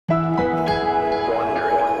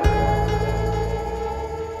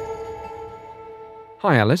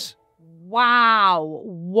Hi, Alice. Wow.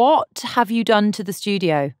 What have you done to the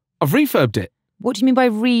studio? I've refurbed it. What do you mean by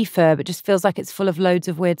refurb? It just feels like it's full of loads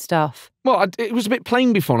of weird stuff. Well, it was a bit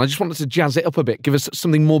plain before, and I just wanted to jazz it up a bit, give us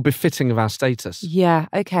something more befitting of our status. Yeah,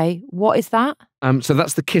 okay. What is that? So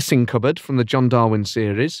that's the kissing cupboard from the John Darwin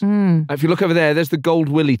series. If you look over there, there's the gold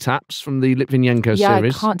willy taps from the Litvinenko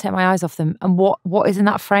series. I can't take my eyes off them. And what is in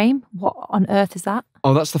that frame? What on earth is that?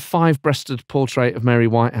 Oh, that's the 5-breasted portrait of Mary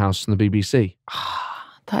Whitehouse from the BBC.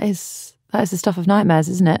 That is the stuff of nightmares,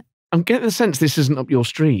 isn't it? I'm getting the sense this isn't up your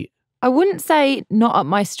street. I wouldn't say not up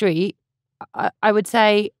my street. I would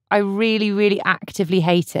say I really, really actively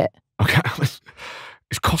hate it. Okay,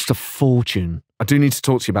 it's cost a fortune. I do need to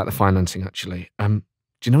talk to you about the financing, actually. Do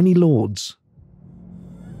you know any lords?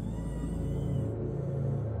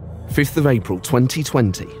 5th of April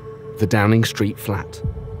 2020, the Downing Street flat.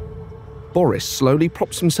 Boris slowly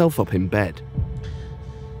props himself up in bed.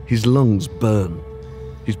 His lungs burn.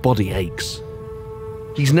 His body aches.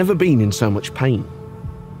 He's never been in so much pain,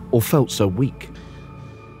 or felt so weak.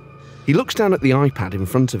 He looks down at the iPad in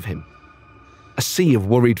front of him. A sea of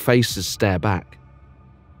worried faces stare back.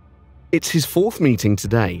 It's his 4th meeting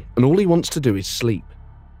today, and all he wants to do is sleep.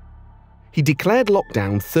 He declared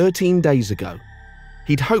lockdown 13 days ago.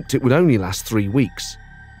 He'd hoped it would only last 3 weeks,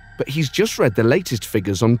 but he's just read the latest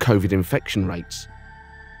figures on COVID infection rates,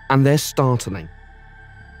 and they're startling.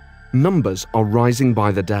 Numbers are rising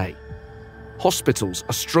by the day. Hospitals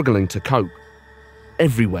are struggling to cope.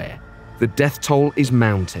 Everywhere, the death toll is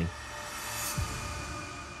mounting.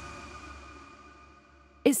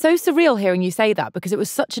 It's so surreal hearing you say that because it was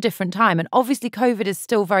such a different time, and obviously COVID is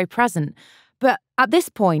still very present. But at this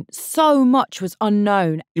point, so much was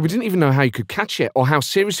unknown. We didn't even know how you could catch it or how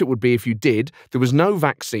serious it would be if you did. There was no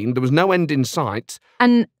vaccine, there was no end in sight.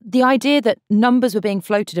 And the idea that numbers were being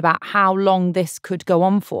floated about how long this could go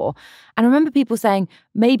on for. And I remember people saying,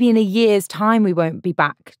 maybe in a year's time we won't be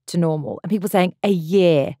back to normal. And people saying, a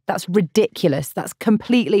year, that's ridiculous. That's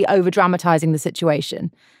completely over-dramatising the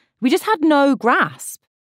situation. We just had no grasp.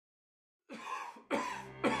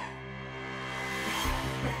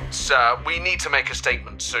 Sir, we need to make a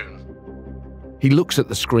statement soon. He looks at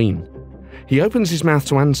the screen. He opens his mouth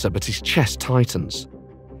to answer, but his chest tightens.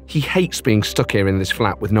 He hates being stuck here in this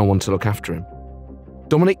flat with no one to look after him.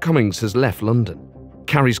 Dominic Cummings has left London.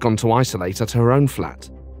 Carrie's gone to isolate at her own flat.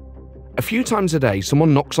 A few times a day,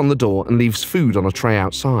 someone knocks on the door and leaves food on a tray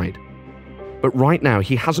outside. But right now,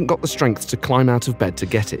 he hasn't got the strength to climb out of bed to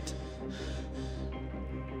get it.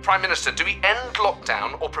 Prime Minister, do we end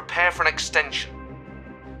lockdown or prepare for an extension?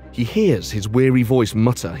 He hears his weary voice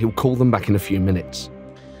mutter he'll call them back in a few minutes.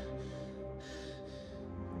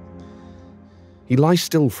 He lies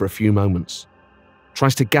still for a few moments,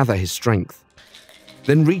 tries to gather his strength,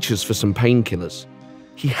 then reaches for some painkillers.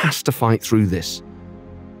 He has to fight through this.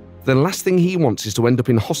 The last thing he wants is to end up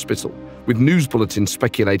in hospital with news bulletins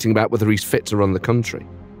speculating about whether he's fit to run the country.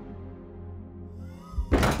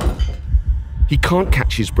 He can't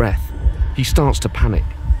catch his breath. He starts to panic.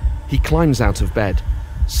 He climbs out of bed,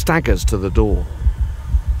 staggers to the door,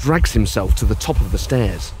 drags himself to the top of the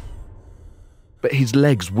stairs. But his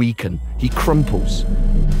legs weaken. He crumples.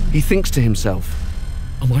 He thinks to himself,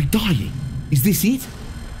 "Am I dying? Is this it?"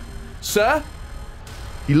 "Sir?"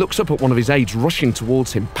 He looks up at one of his aides rushing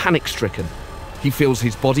towards him, panic-stricken. He feels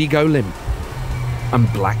his body go limp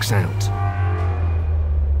and blacks out.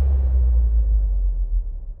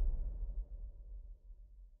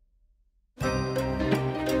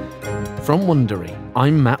 From Wondery,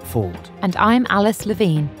 I'm Matt Ford. And I'm Alice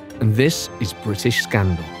Levine. And this is British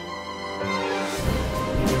Scandal.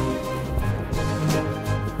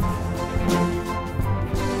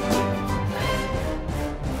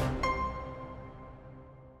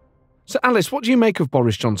 So, Alice, what do you make of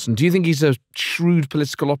Boris Johnson? Do you think he's a shrewd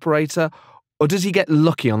political operator, or does he get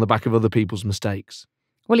lucky on the back of other people's mistakes?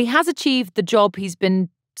 Well, he has achieved the job he's been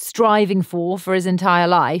striving for his entire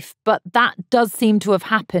life, but that does seem to have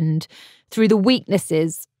happened through the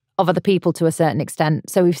weaknesses of other people to a certain extent.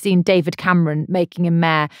 So we've seen David Cameron making him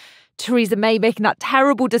mayor, Theresa May making that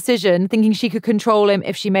terrible decision, thinking she could control him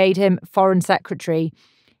if she made him foreign secretary.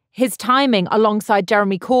 His timing alongside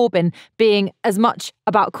Jeremy Corbyn being as much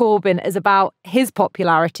about Corbyn as about his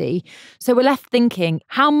popularity. So we're left thinking,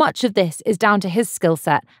 how much of this is down to his skill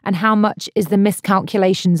set and how much is the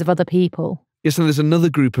miscalculations of other people? Yes, and there's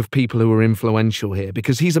another group of people who are influential here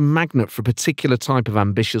because he's a magnet for a particular type of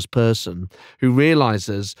ambitious person who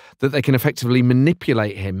realises that they can effectively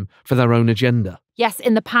manipulate him for their own agenda. Yes,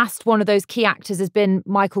 in the past, one of those key actors has been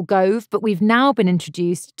Michael Gove, but we've now been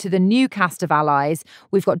introduced to the new cast of allies.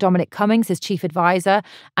 We've got Dominic Cummings, his chief advisor,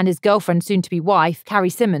 and his girlfriend, soon-to-be wife, Carrie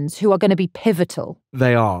Simmons, who are going to be pivotal.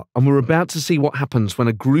 They are, and we're about to see what happens when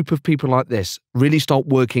a group of people like this really start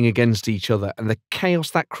working against each other and the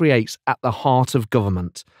chaos that creates at the heart of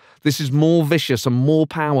government. This is more vicious and more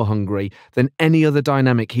power-hungry than any other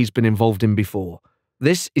dynamic he's been involved in before.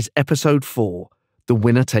 This is episode 4, The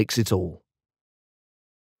Winner Takes It All.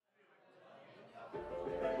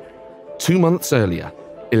 2 months earlier,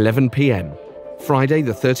 11 PM, Friday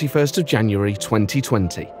the 31st of January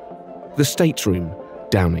 2020. The State Room,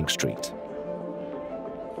 Downing Street.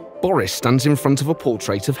 Boris stands in front of a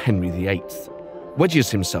portrait of Henry VIII,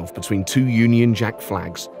 wedges himself between 2 Union Jack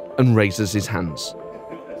flags and raises his hands.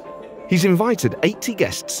 He's invited 80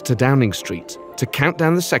 guests to Downing Street to count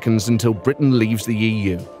down the seconds until Britain leaves the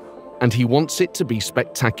EU, and he wants it to be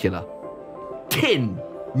spectacular. 10,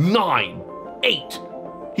 9, 8.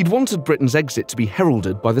 He'd wanted Britain's exit to be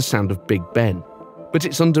heralded by the sound of Big Ben, but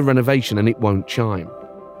it's under renovation and it won't chime.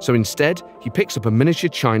 So instead, he picks up a miniature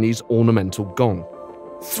Chinese ornamental gong.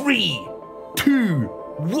 3, 2,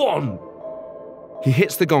 1. He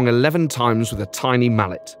hits the gong 11 times with a tiny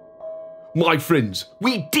mallet. My friends,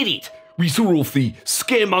 we did it! We saw off the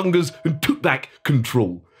scaremongers and took back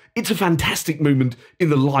control. It's a fantastic moment in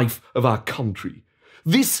the life of our country.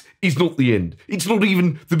 This is not the end. It's not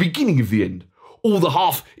even the beginning of the end. Or the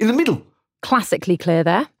half in the middle. Classically clear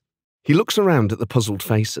there. He looks around at the puzzled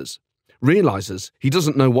faces, realises he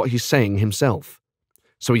doesn't know what he's saying himself.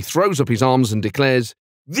 So he throws up his arms and declares,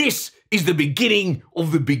 "This is the beginning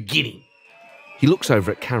of the beginning." He looks over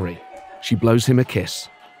at Carrie. She blows him a kiss.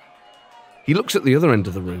 He looks at the other end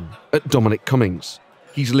of the room, at Dominic Cummings.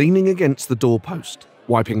 He's leaning against the doorpost,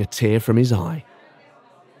 wiping a tear from his eye.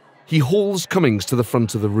 He hauls Cummings to the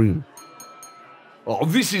front of the room. Oh,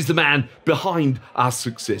 this is the man behind our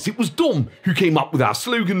success. It was Dom who came up with our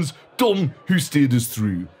slogans, Dom who steered us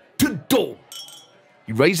through. To Dom!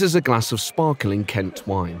 He raises a glass of sparkling Kent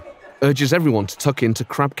wine, urges everyone to tuck into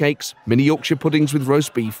crab cakes, mini Yorkshire puddings with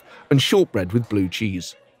roast beef, and shortbread with blue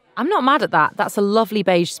cheese. I'm not mad at that. That's a lovely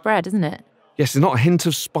beige spread, isn't it? Yes, there's not a hint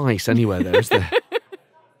of spice anywhere there, is there?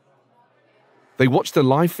 They watch the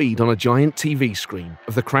live feed on a giant TV screen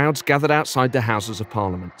of the crowds gathered outside the Houses of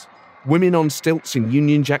Parliament. Women on stilts in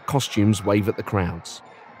Union Jack costumes wave at the crowds.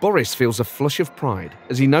 Boris feels a flush of pride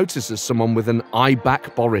as he notices someone with an "I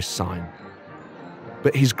back Boris" sign.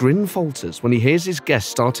 But his grin falters when he hears his guests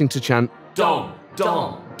starting to chant, "Dom,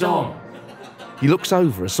 Dom, Dom." He looks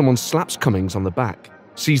over as someone slaps Cummings on the back,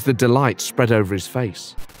 sees the delight spread over his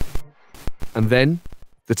face. And then,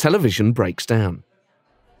 the television breaks down.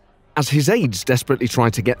 As his aides desperately try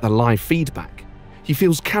to get the live feedback, he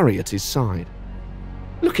feels Carrie at his side.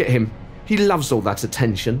 Look at him. He loves all that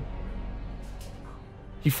attention.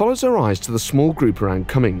 He follows her eyes to the small group around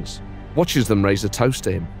Cummings, watches them raise a toast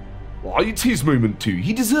to him. Why, it's his moment too.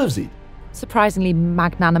 He deserves it. Surprisingly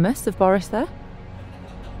magnanimous of Boris there.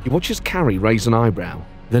 He watches Carrie raise an eyebrow,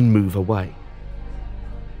 then move away.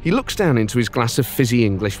 He looks down into his glass of fizzy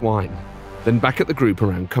English wine, then back at the group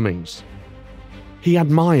around Cummings. He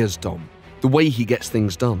admires Dom, the way he gets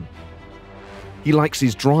things done. He likes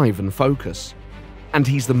his drive and focus. And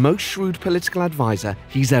he's the most shrewd political advisor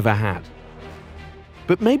he's ever had.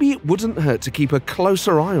 But maybe it wouldn't hurt to keep a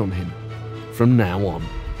closer eye on him from now on.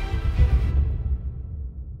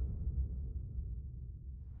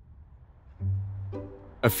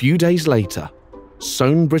 A few days later,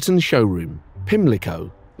 Soane Britain showroom,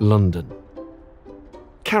 Pimlico, London.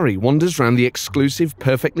 Carrie wanders round the exclusive,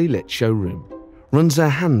 perfectly lit showroom, runs her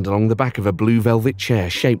hand along the back of a blue velvet chair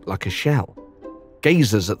shaped like a shell,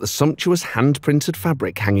 gazes at the sumptuous hand-printed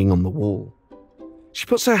fabric hanging on the wall. She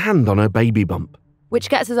puts her hand on her baby bump. Which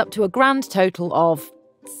gets us up to a grand total of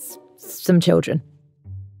some children.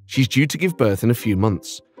 She's due to give birth in a few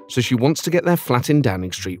months, so she wants to get their flat in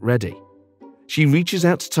Downing Street ready. She reaches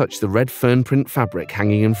out to touch the red fern print fabric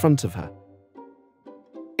hanging in front of her.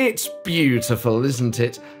 It's beautiful, isn't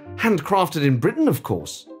it? Handcrafted in Britain, of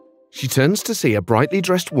course. She turns to see a brightly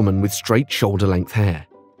dressed woman with straight shoulder-length hair.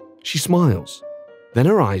 She smiles. Then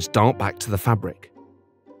her eyes dart back to the fabric.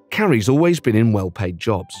 Carrie's always been in well-paid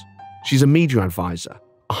jobs. She's a media advisor,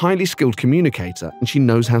 a highly skilled communicator, and she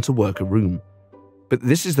knows how to work a room. But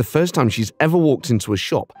this is the first time she's ever walked into a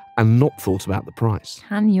shop and not thought about the price.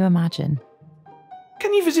 Can you imagine?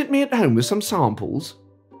 Can you visit me at home with some samples?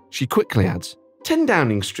 She quickly adds, 10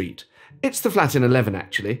 Downing Street. It's the flat in 11,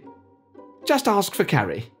 actually. Just ask for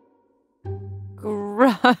Carrie.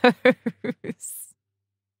 Gross.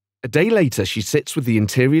 A day later, she sits with the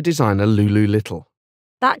interior designer Lulu Little.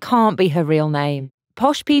 That can't be her real name.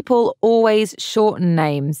 Posh people always shorten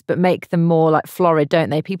names but make them more like florid, don't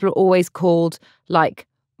they? People are always called like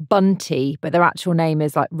Bunty, but their actual name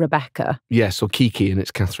is like Rebecca. Yes, or Kiki and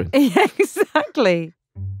it's Catherine. Yeah, exactly.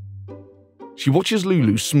 She watches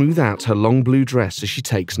Lulu smooth out her long blue dress as she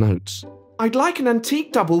takes notes. I'd like an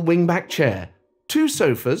antique double wingback chair, 2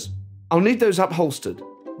 sofas. I'll need those upholstered.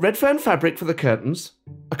 Red fern fabric for the curtains,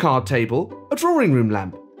 a card table, a drawing room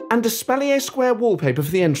lamp, and a Spalier square wallpaper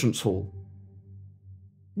for the entrance hall.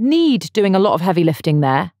 Need doing a lot of heavy lifting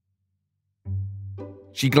there.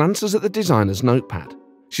 She glances at the designer's notepad.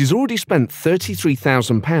 She's already spent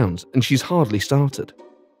 £33,000 and she's hardly started.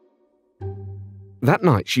 That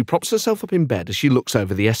night, she props herself up in bed as she looks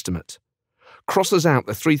over the estimate, crosses out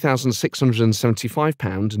the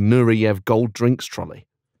 £3,675 Nureyev gold drinks trolley.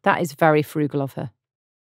 That is very frugal of her.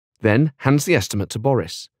 Then hands the estimate to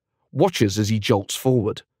Boris, watches as he jolts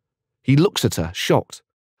forward. He looks at her, shocked.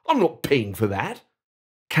 I'm not paying for that.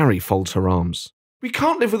 Carrie folds her arms. We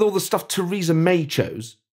can't live with all the stuff Theresa May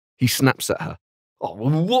chose. He snaps at her. Oh,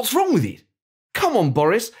 what's wrong with it? Come on,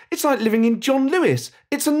 Boris. It's like living in John Lewis.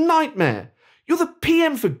 It's a nightmare. You're the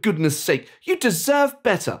PM, for goodness sake. You deserve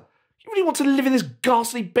better. You really want to live in this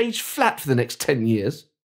ghastly beige flat for the next 10 years?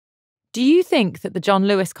 Do you think that the John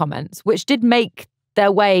Lewis comments, which did make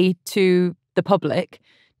their way to the public,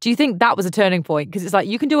 do you think that was a turning point? Because it's like,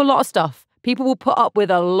 you can do a lot of stuff. People will put up with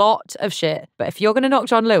a lot of shit. But if you're going to knock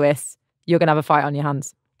John Lewis, you're going to have a fight on your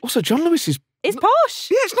hands. Also, John Lewis is... It's posh.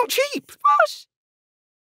 Yeah, it's not cheap. It's posh.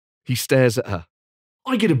 He stares at her.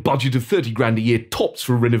 I get a budget of 30 grand a year tops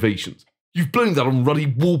for renovations. You've blown that on ruddy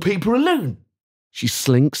wallpaper alone. She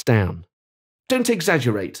slinks down. Don't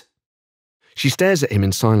exaggerate. She stares at him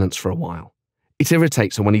in silence for a while. It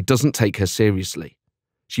irritates her when he doesn't take her seriously.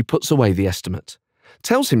 She puts away the estimate.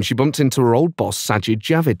 Tells him she bumped into her old boss, Sajid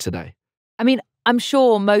Javid, today. I mean, I'm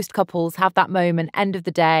sure most couples have that moment, end of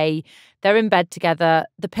the day, they're in bed together,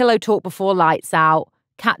 the pillow talk before lights out,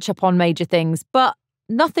 catch up on major things, but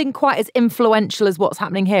nothing quite as influential as what's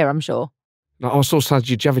happening here, I'm sure. I saw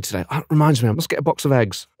Sajid Javid today. That reminds me, I must get a box of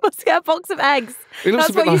eggs. Must get a box of eggs.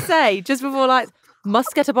 That's what you say just before lights.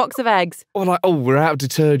 Must get a box of eggs. Or like, oh, we're out of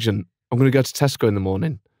detergent. I'm going to go to Tesco in the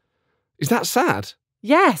morning. Is that sad?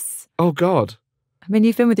 Yes. Oh, God. I mean,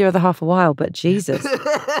 you've been with your other half a while, but Jesus.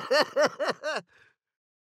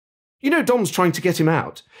 You know Dom's trying to get him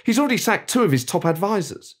out. He's already sacked 2 of his top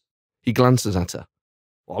advisors. He glances at her.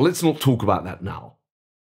 Well, let's not talk about that now.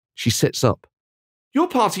 She sits up. Your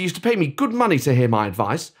party used to pay me good money to hear my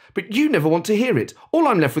advice, but you never want to hear it. All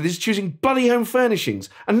I'm left with is choosing bloody home furnishings,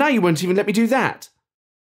 and now you won't even let me do that.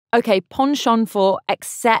 Okay, penchant for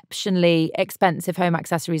exceptionally expensive home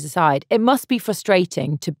accessories aside, it must be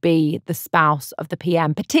frustrating to be the spouse of the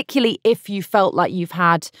PM, particularly if you felt like you've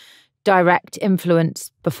had direct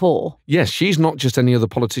influence before. Yes, she's not just any other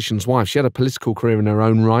politician's wife. She had a political career in her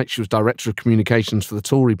own right. She was director of communications for the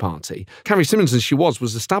Tory party. Carrie Symonds, as she was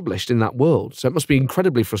established in that world. So it must be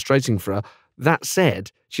incredibly frustrating for her. That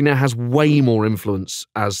said, she now has way more influence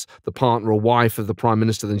as the partner or wife of the Prime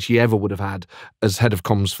Minister than she ever would have had as head of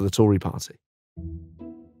comms for the Tory party.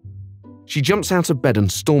 She jumps out of bed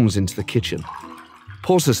and storms into the kitchen,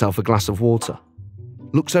 pours herself a glass of water,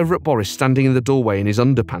 looks over at Boris standing in the doorway in his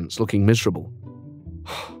underpants looking miserable.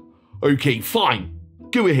 Okay, fine.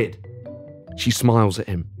 Go ahead. She smiles at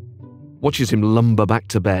him, watches him lumber back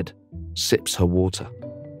to bed, sips her water.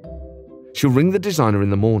 She'll ring the designer in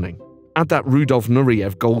the morning, add that Rudolf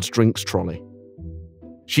Nureyev gold drinks trolley.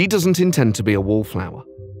 She doesn't intend to be a wallflower.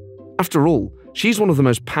 After all, she's one of the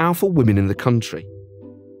most powerful women in the country.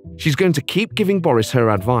 She's going to keep giving Boris her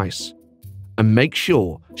advice and make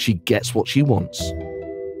sure she gets what she wants.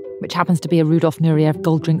 Which happens to be a Rudolf Nureyev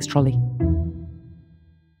gold drinks trolley.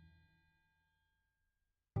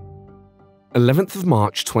 11th of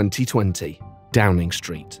March 2020, Downing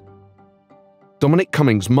Street. Dominic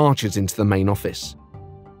Cummings marches into the main office,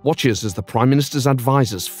 watches as the Prime Minister's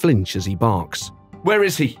advisors flinch as he barks. Where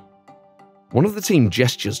is he? One of the team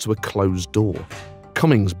gestures to a closed door.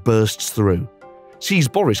 Cummings bursts through, sees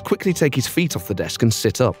Boris quickly take his feet off the desk and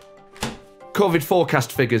sit up. COVID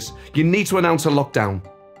forecast figures. You need to announce a lockdown.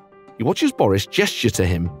 He watches Boris gesture to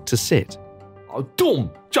him to sit. Oh, Dom,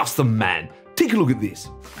 just the man. Take a look at this.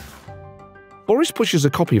 Boris pushes a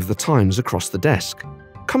copy of the Times across the desk.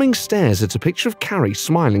 Cummings stares at a picture of Carrie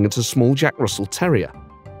smiling at a small Jack Russell Terrier.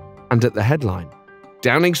 And at the headline,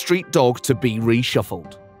 Downing Street dog to be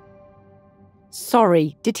reshuffled.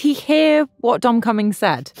 Sorry, did he hear what Dom Cummings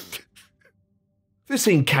said? They're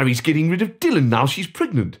saying Carrie's getting rid of Dylan now she's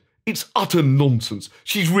pregnant. It's utter nonsense.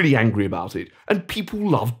 She's really angry about it. And people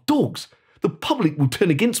love dogs. The public will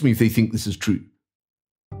turn against me if they think this is true.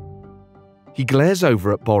 He glares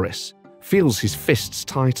over at Boris, feels his fists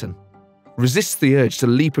tighten, resists the urge to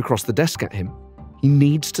leap across the desk at him. He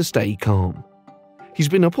needs to stay calm. He's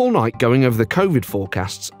been up all night going over the COVID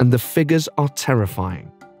forecasts, and the figures are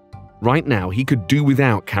terrifying. Right now, he could do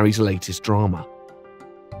without Carrie's latest drama.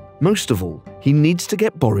 Most of all, he needs to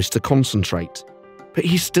get Boris to concentrate, but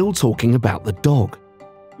he's still talking about the dog.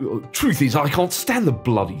 Truth is, I can't stand the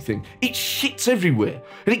bloody thing. It shits everywhere,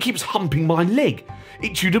 and it keeps humping my leg.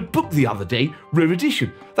 It chewed a book the other day, rare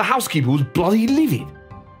edition. The housekeeper was bloody livid.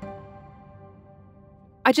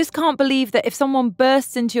 I just can't believe that if someone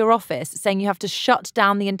bursts into your office saying you have to shut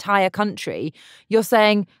down the entire country, you're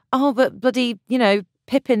saying, oh, but bloody,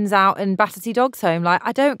 Pippin's out and Battersea Dog's home. Like,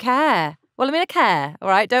 I don't care. Well, I mean, I care, all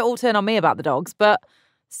right? Don't all turn on me about the dogs, but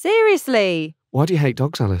seriously. Why do you hate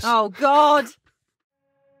dogs, Alice? Oh, God.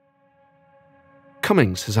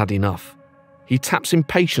 Cummings has had enough. He taps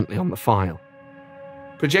impatiently on the file.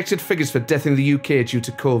 Projected figures for death in the UK due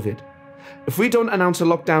to COVID. If we don't announce a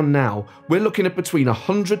lockdown now, we're looking at between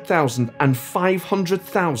 100,000 and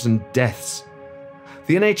 500,000 deaths.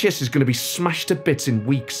 The NHS is going to be smashed to bits in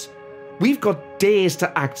weeks. We've got days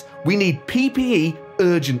to act. We need PPE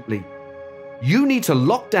urgently. You need to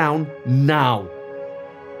lock down now.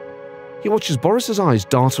 He watches Boris's eyes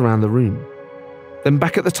dart around the room, then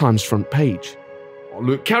back at the Times front page. Oh,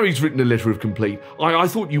 look, Carrie's written a letter of complaint. I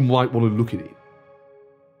thought you might want to look at it.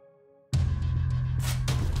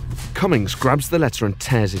 Cummings grabs the letter and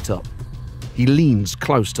tears it up. He leans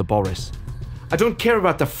close to Boris. I don't care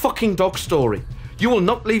about the fucking dog story. You will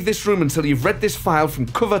not leave this room until you've read this file from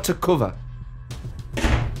cover to cover.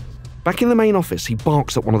 Back in the main office, he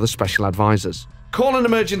barks at one of the special advisors. Call an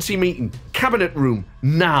emergency meeting. Cabinet room.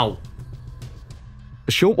 Now.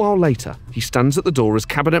 A short while later, he stands at the door as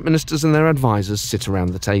cabinet ministers and their advisors sit around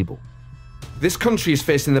the table. This country is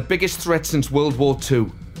facing the biggest threat since World War II.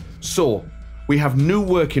 So, we have new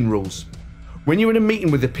working rules. When you're in a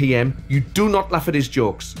meeting with the PM, you do not laugh at his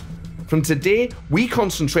jokes. From today, we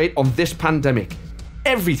concentrate on this pandemic.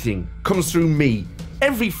 Everything comes through me.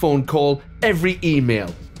 Every phone call, every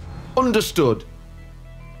email. Understood?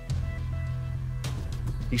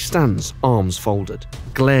 He stands, arms folded,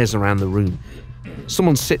 glares around the room.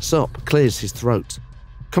 Someone sits up, clears his throat.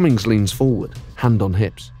 Cummings leans forward, hand on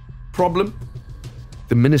hips. Problem?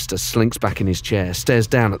 The minister slinks back in his chair, stares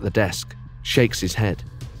down at the desk, shakes his head.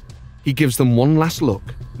 He gives them one last look,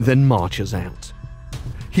 then marches out.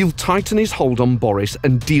 He'll tighten his hold on Boris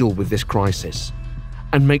and deal with this crisis,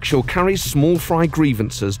 and make sure Carrie's small fry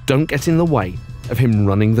grievances don't get in the way of him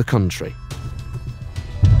running the country.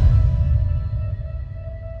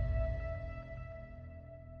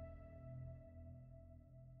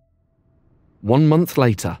 One month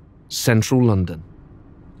later, central London.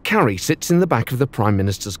 Carrie sits in the back of the Prime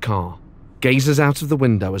Minister's car, gazes out of the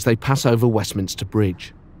window as they pass over Westminster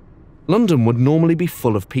Bridge. London would normally be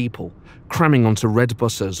full of people, cramming onto red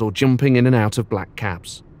buses or jumping in and out of black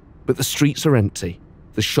cabs. But the streets are empty,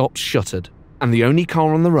 the shops shuttered, and the only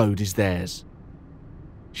car on the road is theirs.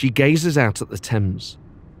 She gazes out at the Thames.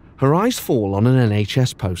 Her eyes fall on an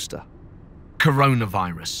NHS poster.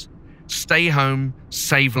 Coronavirus. Stay home,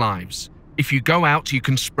 save lives. If you go out, you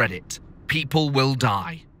can spread it. People will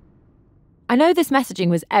die. I know this messaging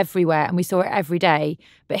was everywhere and we saw it every day,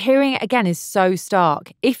 but hearing it again is so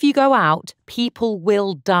stark. If you go out, people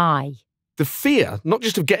will die. The fear, not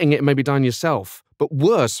just of getting it and maybe dying yourself, but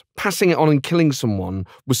worse, passing it on and killing someone,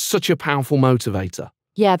 was such a powerful motivator.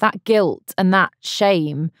 Yeah, that guilt and that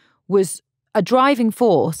shame was a driving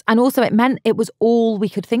force. And also it meant it was all we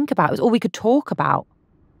could think about. It was all we could talk about.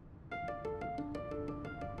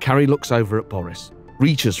 Carrie looks over at Boris,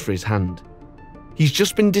 reaches for his hand. He's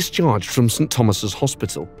just been discharged from St Thomas's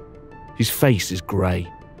Hospital. His face is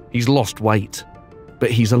grey. He's lost weight, but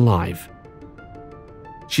he's alive.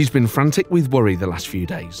 She's been frantic with worry the last few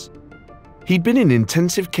days. He'd been in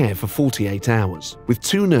intensive care for 48 hours, with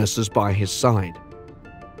 2 nurses by his side.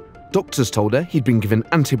 Doctors told her he'd been given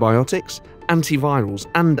antibiotics, antivirals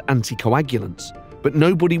and anticoagulants, but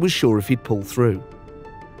nobody was sure if he'd pull through.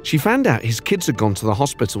 She found out his kids had gone to the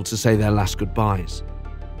hospital to say their last goodbyes.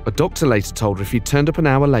 A doctor later told her if he'd turned up an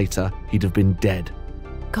hour later, he'd have been dead.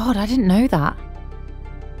 God, I didn't know that.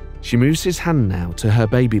 She moves his hand now to her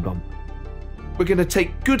baby bump. We're going to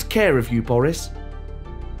take good care of you, Boris.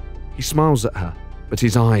 He smiles at her, but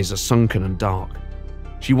his eyes are sunken and dark.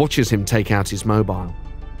 She watches him take out his mobile.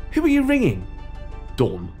 Who are you ringing?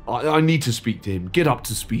 Dawn. I need to speak to him. Get up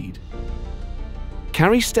to speed.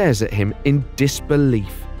 Carrie stares at him in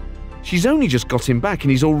disbelief. She's only just got him back and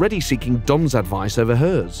he's already seeking Dom's advice over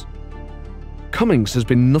hers. Cummings has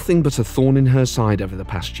been nothing but a thorn in her side over the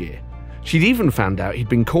past year. She'd even found out he'd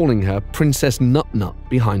been calling her Princess Nut Nut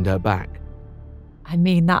behind her back. I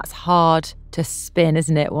mean, that's hard to spin,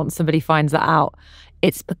 isn't it, once somebody finds that out?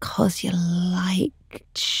 It's because you like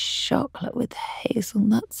chocolate with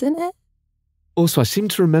hazelnuts in it. Also, I seem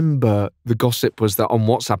to remember the gossip was that on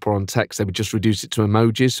WhatsApp or on text, they would just reduce it to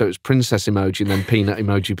emojis. So it was princess emoji and then peanut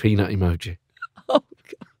emoji. Oh,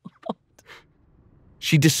 God.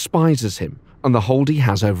 She despises him and the hold he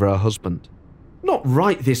has over her husband. Not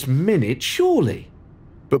right this minute, surely.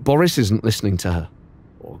 But Boris isn't listening to her.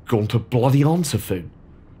 Oh, gone to bloody answer phone.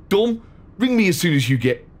 Dom, ring me as soon as you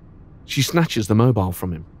get... She snatches the mobile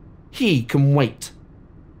from him. He can wait.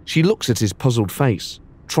 She looks at his puzzled face,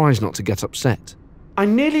 tries not to get upset. I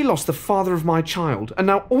nearly lost the father of my child, and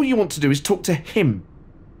now all you want to do is talk to him.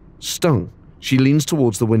 Stung, she leans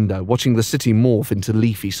towards the window, watching the city morph into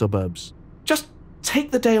leafy suburbs. Just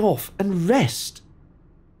take the day off and rest.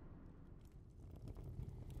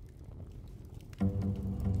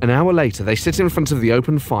 An hour later, they sit in front of the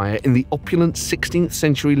open fire in the opulent 16th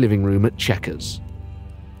century living room at Chequers.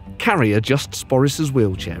 Carrie adjusts Boris's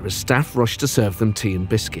wheelchair as staff rush to serve them tea and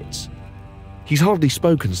biscuits. He's hardly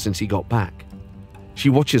spoken since he got back. She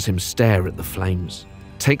watches him stare at the flames,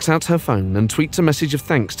 takes out her phone and tweets a message of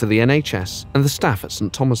thanks to the NHS and the staff at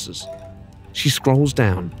St Thomas's. She scrolls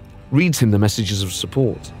down, reads him the messages of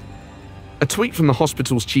support. A tweet from the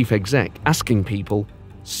hospital's chief exec asking people,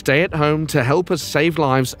 "Stay at home to help us save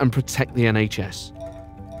lives and protect the NHS."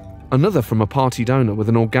 Another from a party donor with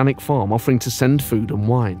an organic farm offering to send food and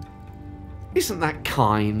wine. Isn't that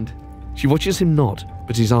kind? She watches him nod,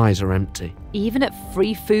 but his eyes are empty. Even at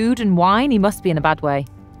free food and wine, he must be in a bad way.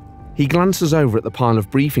 He glances over at the pile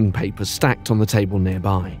of briefing papers stacked on the table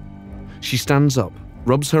nearby. She stands up,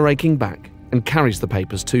 rubs her aching back, and carries the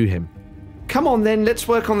papers to him. Come on then, let's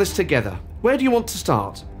work on this together. Where do you want to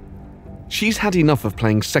start? She's had enough of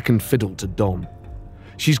playing second fiddle to Dom.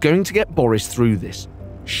 She's going to get Boris through this,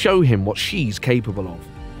 show him what she's capable of,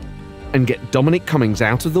 and get Dominic Cummings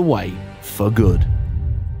out of the way for good.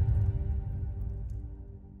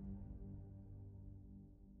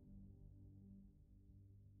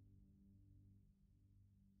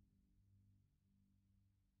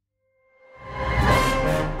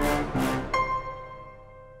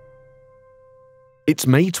 It's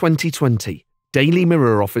May 2020, Daily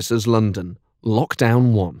Mirror offices, London,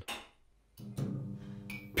 Lockdown 1.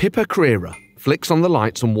 Pippa Crerar flicks on the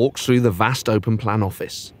lights and walks through the vast open-plan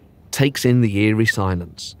office, takes in the eerie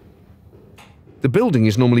silence. The building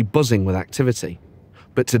is normally buzzing with activity,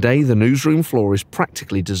 but today the newsroom floor is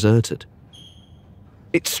practically deserted.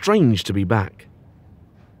 It's strange to be back.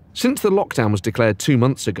 Since the lockdown was declared 2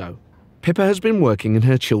 months ago, Pippa has been working in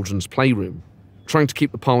her children's playroom, trying to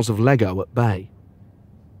keep the piles of Lego at bay.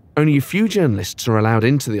 Only a few journalists are allowed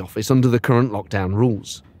into the office under the current lockdown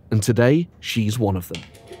rules, and today she's one of them.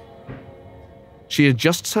 She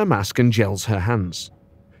adjusts her mask and gels her hands.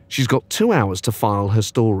 She's got 2 hours to file her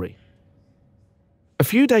story. A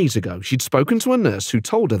few days ago, she'd spoken to a nurse who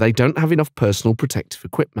told her they don't have enough personal protective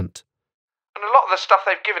equipment. And a lot of the stuff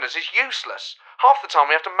they've given us is useless. Half the time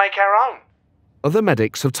we have to make our own. Other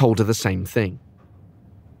medics have told her the same thing.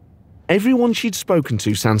 Everyone she'd spoken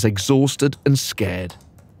to sounds exhausted and scared.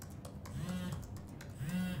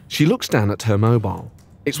 She looks down at her mobile.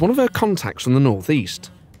 It's one of her contacts from the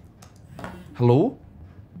northeast. Hello?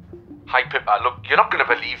 Hi Pippa, look, you're not going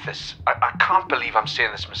to believe this. I can't believe I'm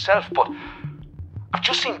saying this myself, but I've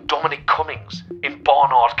just seen Dominic Cummings in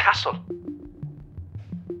Barnard Castle.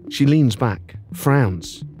 She leans back,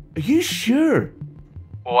 frowns. Are you sure?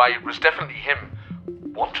 Oh, it was definitely him,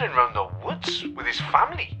 wandering around the woods with his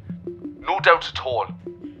family. No doubt at all.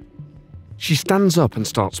 She stands up and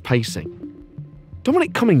starts pacing.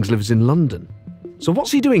 Dominic Cummings lives in London, so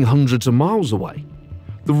what's he doing hundreds of miles away?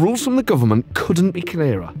 The rules from the government couldn't be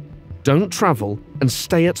clearer. Don't travel and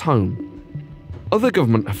stay at home. Other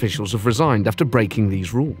government officials have resigned after breaking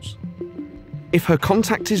these rules. If her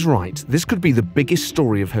contact is right, this could be the biggest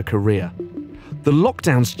story of her career. The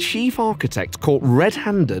lockdown's chief architect caught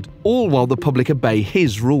red-handed, all while the public obey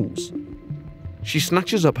his rules. She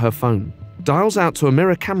snatches up her phone, dials out to a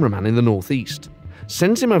mirror cameraman in the northeast,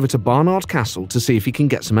 sends him over to Barnard Castle to see if he can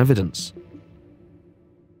get some evidence.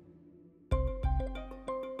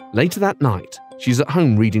 Later that night, she's at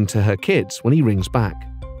home reading to her kids when he rings back.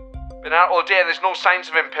 Been out all day, there's no signs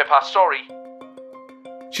of him, Pippa, sorry.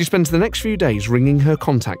 She spends the next few days ringing her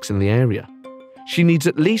contacts in the area. She needs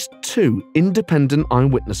at least 2 independent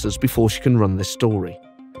eyewitnesses before she can run this story,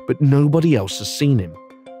 but nobody else has seen him.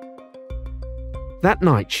 That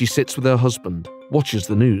night, she sits with her husband, watches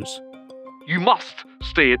the news. You must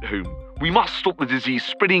stay at home. We must stop the disease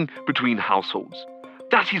spreading between households.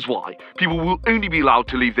 That is why people will only be allowed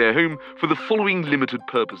to leave their home for the following limited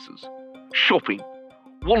purposes: shopping,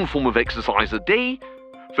 one form of exercise a day,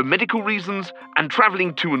 for medical reasons, and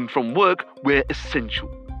travelling to and from work where essential.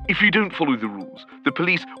 If you don't follow the rules, the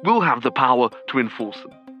police will have the power to enforce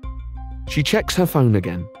them. She checks her phone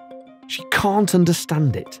again. She can't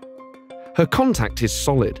understand it. Her contact is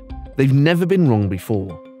solid. They've never been wrong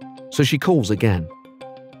before. So she calls again.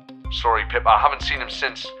 Sorry, Pip, I haven't seen him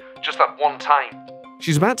since. Just that one time.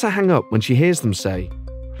 She's about to hang up when she hears them say,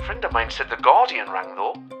 A friend of mine said the Guardian rang,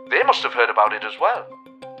 though. They must have heard about it as well.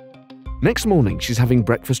 Next morning, she's having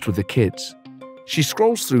breakfast with the kids. She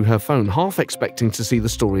scrolls through her phone, half expecting to see the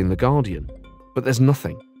story in The Guardian, but there's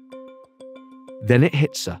nothing. Then it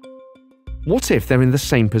hits her. What if they're in the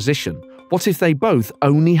same position? What if they both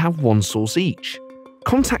only have one source each?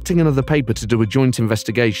 Contacting another paper to do a joint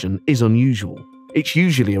investigation is unusual. It's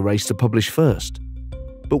usually a race to publish first.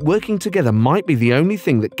 But working together might be the only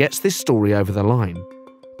thing that gets this story over the line.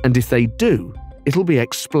 And if they do, it'll be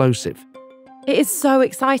explosive. It is so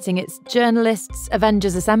exciting. It's journalists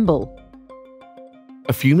Avengers Assemble.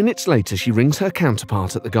 A few minutes later, she rings her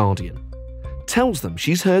counterpart at The Guardian, tells them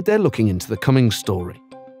she's heard they're looking into the Cummings story.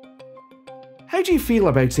 How do you feel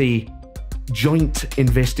about a joint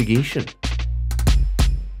investigation?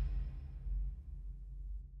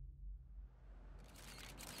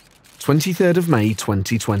 May 23rd,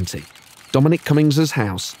 2020. Dominic Cummings'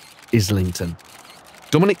 house, Islington.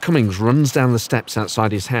 Dominic Cummings runs down the steps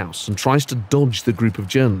outside his house and tries to dodge the group of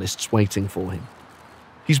journalists waiting for him.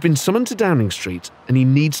 He's been summoned to Downing Street and he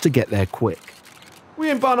needs to get there quick. We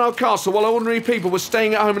in Barnard Castle while ordinary people were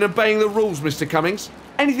staying at home and obeying the rules, Mr. Cummings.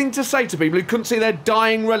 Anything to say to people who couldn't see their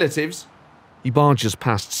dying relatives? He barges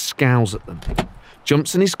past, scowls at them,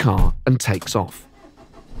 jumps in his car and takes off.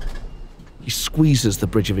 He squeezes the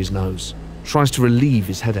bridge of his nose, tries to relieve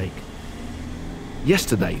his headache.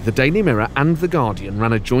 Yesterday, the Daily Mirror and The Guardian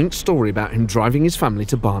ran a joint story about him driving his family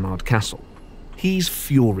to Barnard Castle. He's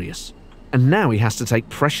furious, and now he has to take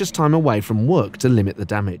precious time away from work to limit the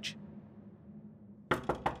damage.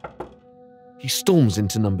 He storms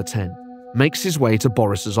into number 10, makes his way to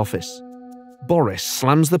Boris's office. Boris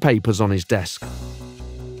slams the papers on his desk.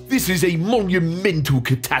 This is a monumental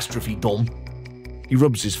catastrophe, Dom. He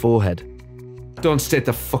rubs his forehead. Don't state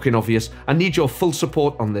the fucking obvious. I need your full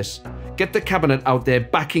support on this. Get the cabinet out there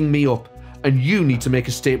backing me up, and you need to make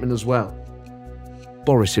a statement as well.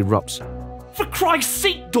 Boris erupts. For Christ's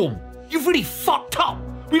sake, Dom! You've really fucked up!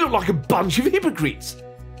 We look like a bunch of hypocrites!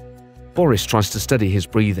 Boris tries to steady his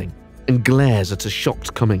breathing and glares at a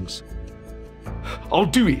shocked Cummings. I'll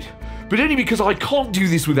do it, but only because I can't do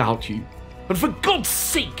this without you. And for God's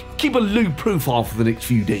sake, keep a low profile for the next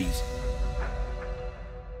few days.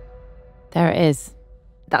 There it is.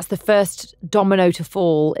 That's the first domino to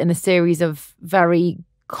fall in a series of very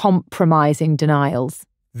compromising denials.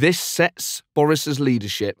 This sets Boris's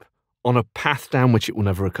leadership on a path down which it will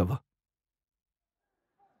never recover.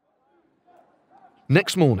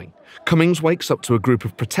 Next morning, Cummings wakes up to a group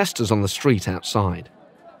of protesters on the street outside.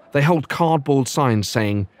 They hold cardboard signs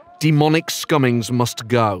saying, "Demonic scummings must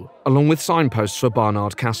go," along with signposts for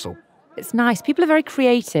Barnard Castle. It's nice. People are very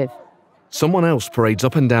creative. Someone else parades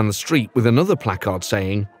up and down the street with another placard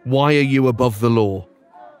saying, "Why are you above the law?"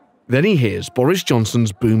 Then he hears Boris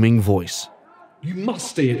Johnson's booming voice. You must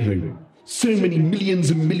stay at home. So many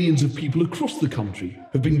millions and millions of people across the country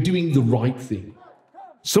have been doing the right thing.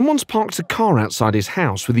 Someone's parked a car outside his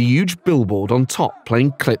house with a huge billboard on top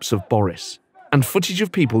playing clips of Boris, and footage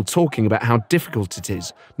of people talking about how difficult it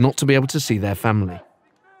is not to be able to see their family.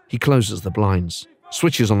 He closes the blinds,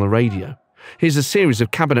 switches on the radio. Here's a series of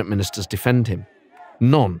cabinet ministers defend him.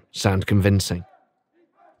 None sound convincing.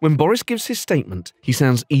 When Boris gives his statement, he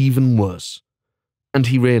sounds even worse. And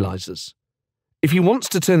he realises, if he wants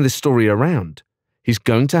to turn this story around, he's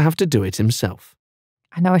going to have to do it himself.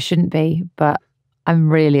 I know I shouldn't be, but I'm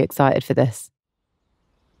really excited for this.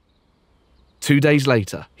 2 days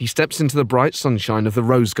later, he steps into the bright sunshine of the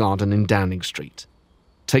Rose Garden in Downing Street,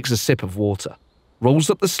 takes a sip of water, rolls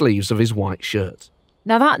up the sleeves of his white shirt.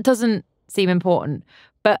 Now that doesn't seem important,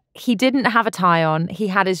 but he didn't have a tie on. He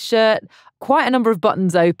had his shirt, quite a number of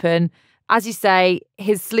buttons open. As you say,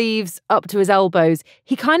 his sleeves up to his elbows.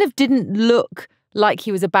 He kind of didn't look like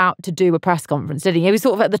he was about to do a press conference, did he? He was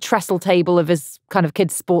sort of at the trestle table of his kind of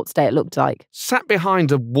kid's sports day, it looked like. Sat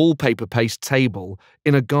behind a wallpaper paste table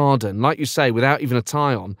in a garden, like you say, without even a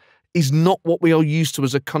tie on, is not what we are used to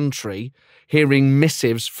as a country, hearing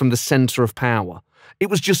missives from the centre of power. It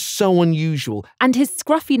was just so unusual. And his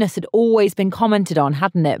scruffiness had always been commented on,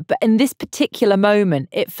 hadn't it? But in this particular moment,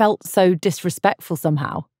 it felt so disrespectful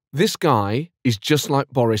somehow. This guy is just like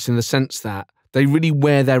Boris in the sense that They really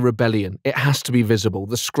wear their rebellion. It has to be visible.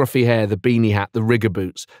 The scruffy hair, the beanie hat, the rigger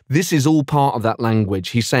boots. This is all part of that language.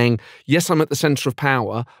 He's saying, yes, I'm at the centre of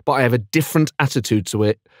power, but I have a different attitude to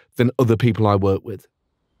it than other people I work with.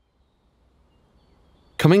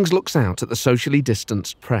 Cummings looks out at the socially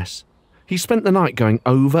distanced press. He spent the night going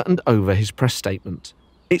over and over his press statement.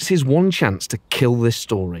 It's his one chance to kill this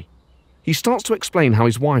story. He starts to explain how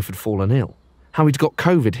his wife had fallen ill, how he'd got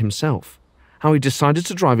COVID himself, how he decided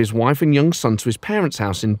to drive his wife and young son to his parents'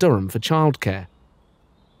 house in Durham for childcare.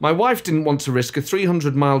 My wife didn't want to risk a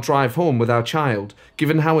 300-mile drive home with our child,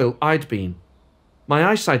 given how ill I'd been. My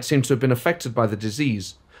eyesight seemed to have been affected by the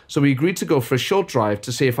disease, so we agreed to go for a short drive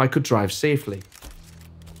to see if I could drive safely.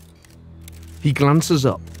 He glances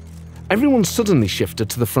up. Everyone suddenly shifted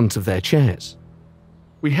to the front of their chairs.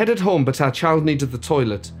 We headed home, but our child needed the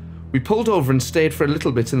toilet. We pulled over and stayed for a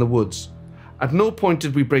little bit in the woods. At no point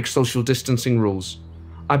did we break social distancing rules.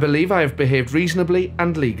 I believe I have behaved reasonably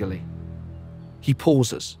and legally. He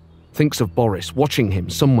pauses, thinks of Boris watching him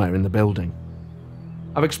somewhere in the building.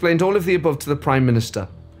 I've explained all of the above to the Prime Minister.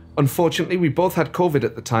 Unfortunately, we both had COVID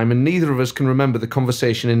at the time and neither of us can remember the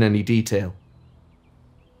conversation in any detail.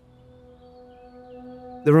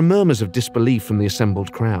 There are murmurs of disbelief from the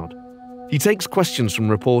assembled crowd. He takes questions from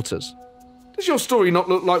reporters. Does your story not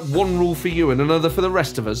look like one rule for you and another for the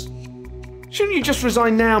rest of us? Shouldn't you just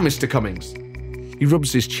resign now, Mr. Cummings? He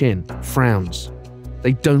rubs his chin, frowns.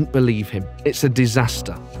 They don't believe him. It's a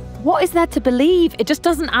disaster. What is there to believe? It just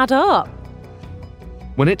doesn't add up.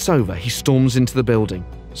 When it's over, he storms into the building,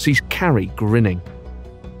 sees Carrie grinning.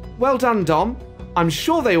 Well done, Dom. I'm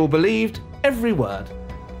sure they all believed every word.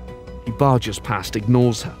 He barges past,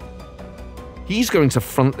 ignores her. He's going to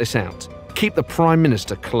front this out, keep the Prime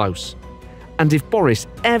Minister close. And if Boris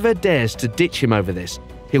ever dares to ditch him over this,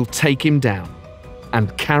 he'll take him down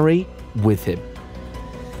and Carrie with him.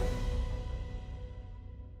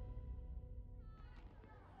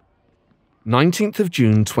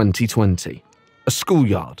 June 2020, a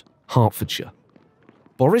schoolyard, Hertfordshire.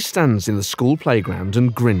 Boris stands in the school playground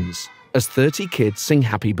and grins as 30 kids sing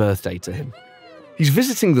happy birthday to him. He's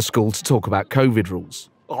visiting the school to talk about COVID rules.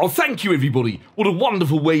 Oh, thank you, everybody. What a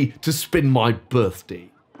wonderful way to spend my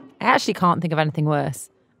birthday. I actually can't think of anything worse.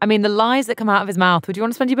 I mean, the lies that come out of his mouth. Would you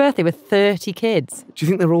want to spend your birthday with 30 kids? Do you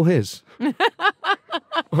think they're all his? Well,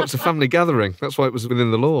 it's a family gathering. That's why it was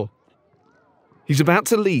within the law. He's about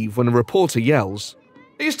to leave when a reporter yells,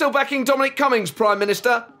 Are you still backing Dominic Cummings, Prime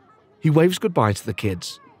Minister? He waves goodbye to the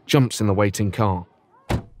kids, jumps in the waiting car.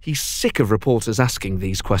 He's sick of reporters asking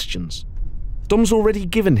these questions. Dom's already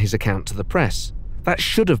given his account to the press. That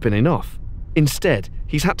should have been enough. Instead,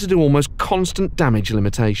 he's had to do almost constant damage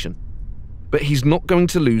limitation. But he's not going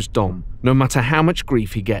to lose Dom, no matter how much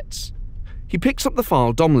grief he gets. He picks up the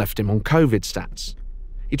file Dom left him on COVID stats.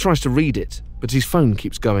 He tries to read it, but his phone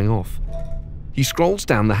keeps going off. He scrolls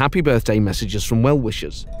down the happy birthday messages from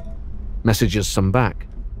well-wishers. Messages some back.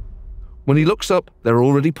 When he looks up, they're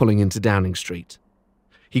already pulling into Downing Street.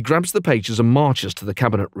 He grabs the pages and marches to the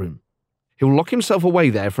cabinet room. He'll lock himself away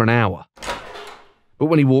there for an hour. But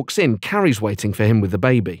when he walks in, Carrie's waiting for him with the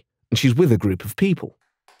baby, and she's with a group of people.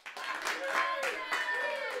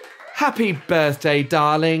 Happy birthday,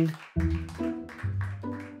 darling.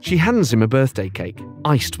 She hands him a birthday cake,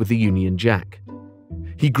 iced with the Union Jack.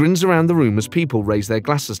 He grins around the room as people raise their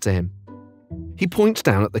glasses to him. He points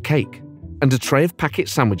down at the cake, and a tray of packet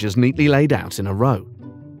sandwiches neatly laid out in a row.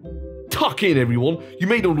 Tuck in, everyone. You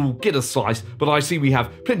may not all get a slice, but I see we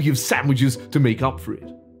have plenty of sandwiches to make up for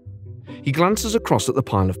it. He glances across at the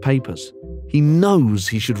pile of papers. He knows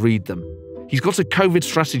he should read them. He's got a COVID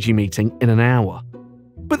strategy meeting in an hour.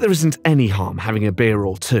 But there isn't any harm having a beer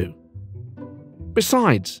or two.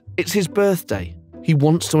 Besides, it's his birthday. He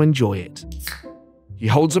wants to enjoy it. He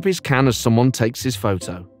holds up his can as someone takes his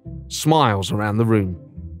photo, smiles around the room.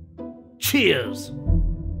 Cheers!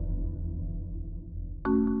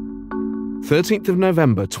 13th of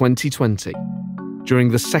November 2020, during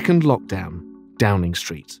the second lockdown, Downing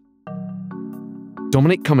Street.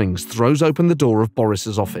 Dominic Cummings throws open the door of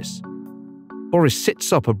Boris's office. Boris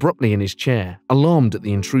sits up abruptly in his chair, alarmed at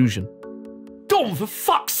the intrusion. Dom, for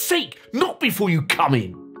fuck's sake, not before you come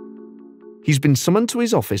in! He's been summoned to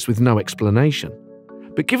his office with no explanation,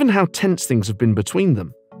 but given how tense things have been between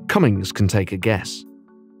them, Cummings can take a guess.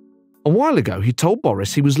 A while ago, he told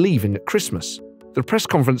Boris he was leaving at Christmas. The press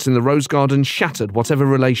conference in the Rose Garden shattered whatever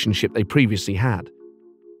relationship they previously had.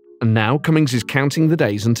 And now Cummings is counting the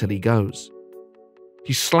days until he goes.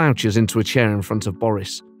 He slouches into a chair in front of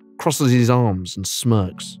Boris, crosses his arms and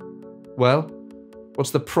smirks. Well,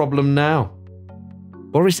 what's the problem now?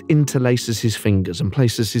 Boris interlaces his fingers and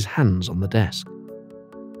places his hands on the desk.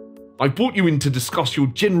 I brought you in to discuss your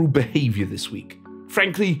general behaviour this week.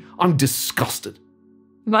 Frankly, I'm disgusted.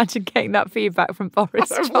 Imagine getting that feedback from Boris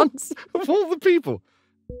Johnson. Of all the people.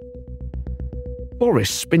 Boris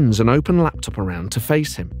spins an open laptop around to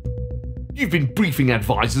face him. You've been briefing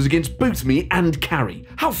advisors against both me and Carrie.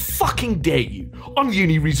 How fucking dare you? I'm the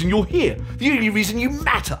only reason you're here. The only reason you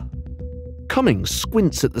matter. Cummings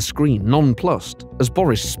squints at the screen, nonplussed, as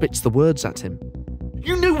Boris spits the words at him.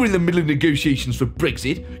 You know we're in the middle of negotiations for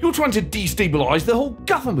Brexit. You're trying to destabilise the whole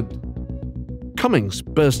government. Cummings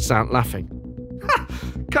bursts out laughing. Ha!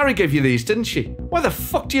 Carrie gave you these, didn't she? Why the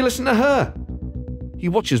fuck do you listen to her? He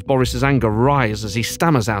watches Boris's anger rise as he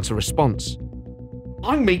stammers out a response.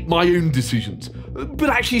 I make my own decisions, but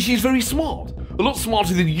actually she's very smart. A lot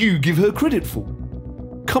smarter than you give her credit for.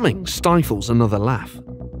 Cummings stifles another laugh.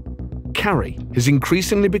 Carrie has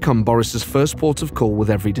increasingly become Boris's first port of call with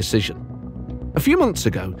every decision. A few months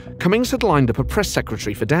ago, Cummings had lined up a press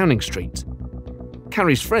secretary for Downing Street.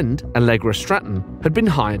 Carrie's friend, Allegra Stratton, had been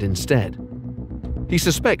hired instead. He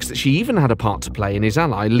suspects that she even had a part to play in his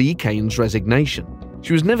ally Lee Kane's resignation.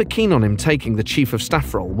 She was never keen on him taking the chief of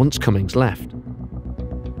staff role once Cummings left.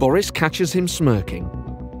 Boris catches him smirking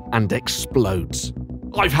and explodes.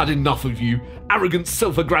 I've had enough of you, arrogant,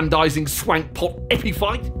 self-aggrandizing swank-pot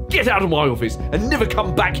epiphyte. Get out of my office and never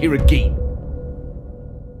come back here again.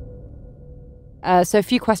 So a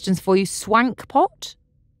few questions for you. Swank pot?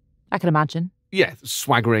 I can imagine. Yeah,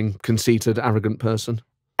 swaggering, conceited, arrogant person.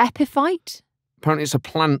 Epiphyte? Apparently it's a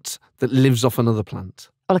plant that lives off another plant.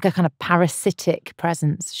 Or like a kind of parasitic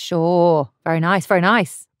presence. Sure. Very nice, very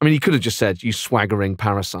nice. I mean, he could have just said, you swaggering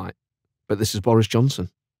parasite. But this is Boris Johnson.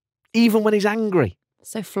 Even when he's angry.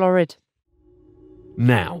 So florid.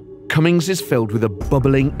 Now, Cummings is filled with a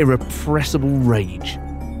bubbling, irrepressible rage.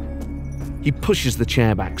 He pushes the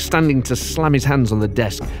chair back, standing to slam his hands on the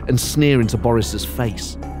desk and sneer into Boris's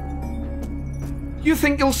face. You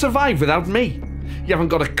think you'll survive without me? You haven't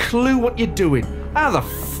got a clue what you're doing. How the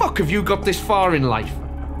fuck have you got this far in life?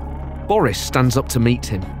 Boris stands up to meet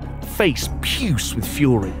him, face puce with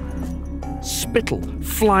fury. Spittle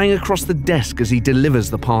flying across the desk as he delivers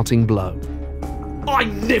the parting blow. I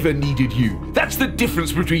never needed you. That's the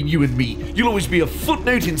difference between you and me. You'll always be a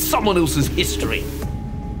footnote in someone else's history.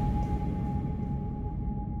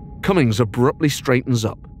 Cummings abruptly straightens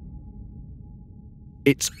up.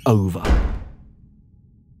 It's over.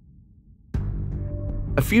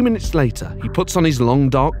 A few minutes later, he puts on his long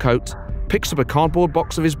dark coat, picks up a cardboard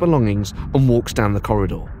box of his belongings and walks down the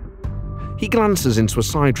corridor. He glances into a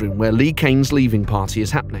side room where Lee Kane's leaving party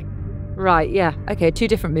is happening. Right, yeah. Okay, two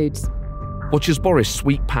different moods. Watches Boris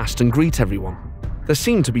sweep past and greet everyone. There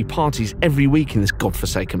seem to be parties every week in this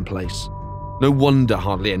godforsaken place. No wonder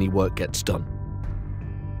hardly any work gets done.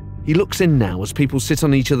 He looks in now as people sit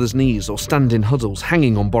on each other's knees or stand in huddles,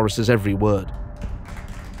 hanging on Boris's every word.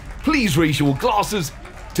 Please raise your glasses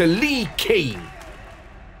to Lee Kane.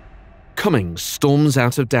 Cummings storms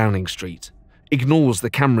out of Downing Street, ignores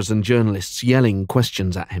the cameras and journalists yelling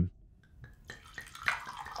questions at him.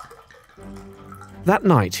 That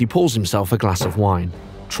night, he pours himself a glass of wine,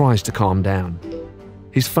 tries to calm down.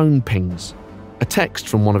 His phone pings, a text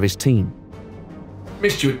from one of his team.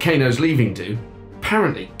 Missed you at Kano's leaving do.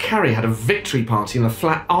 Apparently, Carrie had a victory party in the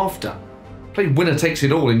flat after. Played winner takes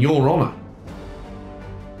it all in your honour.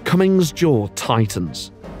 Cummings' jaw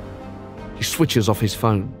tightens. He switches off his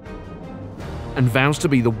phone and vows to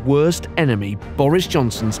be the worst enemy Boris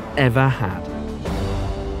Johnson's ever had.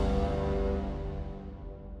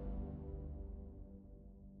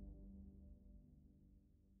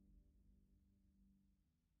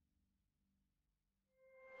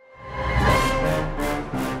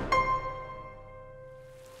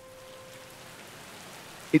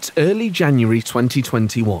 It's early January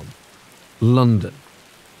 2021. London.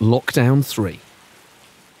 Lockdown 3.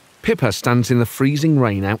 Pippa stands in the freezing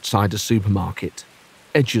rain outside a supermarket,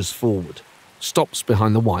 edges forward, stops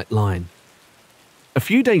behind the white line. A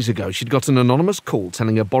few days ago, she'd got an anonymous call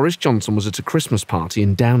telling her Boris Johnson was at a Christmas party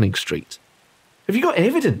in Downing Street. Have you got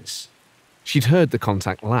evidence? She'd heard the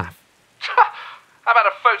contact laugh. How about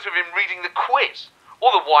a photo of him reading the quiz?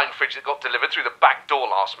 Or the wine fridge that got delivered through the back door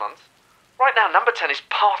last month? Right now, number 10 is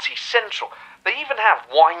party central. They even have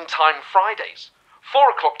wine time Fridays. 4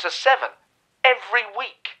 o'clock to 7. Every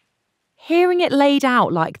week. Hearing it laid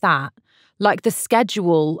out like that, like the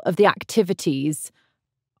schedule of the activities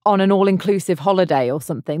on an all-inclusive holiday or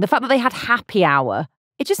something, the fact that they had happy hour,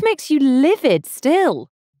 it just makes you livid still.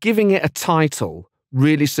 Giving it a title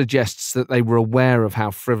really suggests that they were aware of how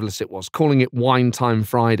frivolous it was. Calling it Wine Time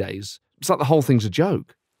Fridays, it's like the whole thing's a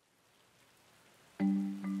joke.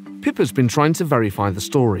 Pippa's been trying to verify the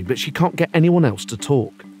story, but she can't get anyone else to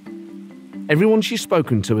talk. Everyone she's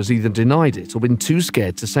spoken to has either denied it or been too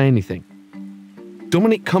scared to say anything.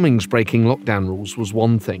 Dominic Cummings breaking lockdown rules was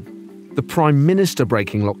one thing. The Prime Minister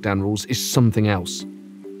breaking lockdown rules is something else.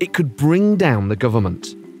 It could bring down the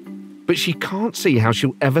government. But she can't see how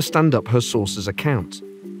she'll ever stand up her source's account.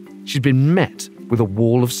 She's been met with a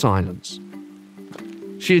wall of silence.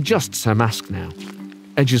 She adjusts her mask now,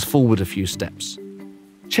 edges forward a few steps,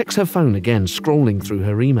 checks her phone again, scrolling through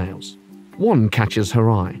her emails. One catches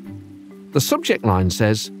her eye. The subject line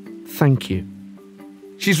says, "Thank you."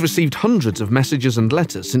 She's received hundreds of messages and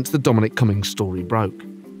letters since the Dominic Cummings story broke.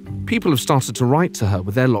 People have started to write to her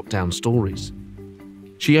with their lockdown stories.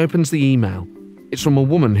 She opens the email. It's from a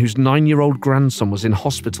woman whose 9-year-old grandson was in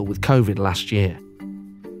hospital with COVID last year.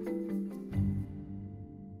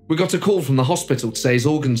 We got a call from the hospital to say his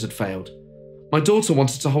organs had failed. My daughter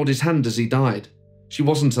wanted to hold his hand as he died. She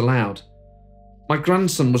wasn't allowed. My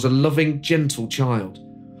grandson was a loving, gentle child.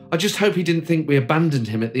 I just hope he didn't think we abandoned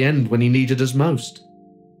him at the end when he needed us most.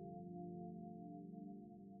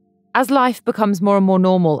 As life becomes more and more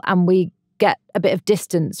normal and we get a bit of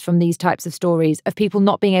distance from these types of stories of people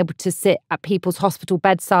not being able to sit at people's hospital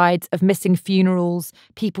bedsides, of missing funerals,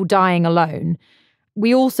 people dying alone,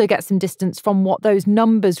 we also get some distance from what those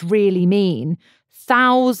numbers really mean.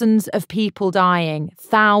 Thousands of people dying,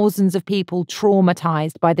 thousands of people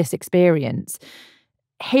traumatized by this experience.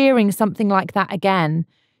 Hearing something like that again,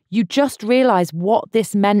 you just realise what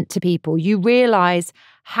this meant to people. You realise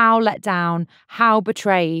how let down, how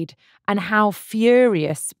betrayed, and how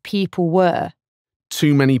furious people were.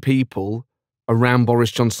 Too many people around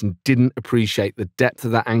Boris Johnson didn't appreciate the depth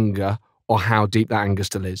of that anger or how deep that anger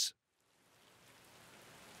still is.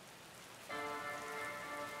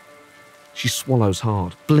 She swallows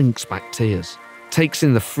hard, blinks back tears, takes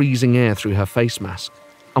in the freezing air through her face mask,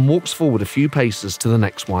 and walks forward a few paces to the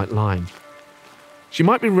next white line. She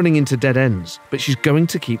might be running into dead ends, but she's going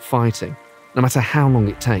to keep fighting, no matter how long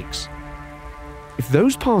it takes. If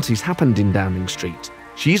those parties happened in Downing Street,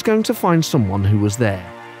 she's going to find someone who was there.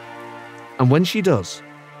 And when she does,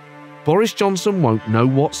 Boris Johnson won't know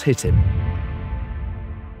what's hit him.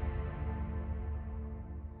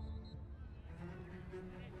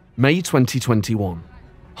 May 2021,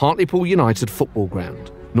 Hartlepool United Football Ground,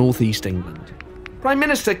 North East England. Prime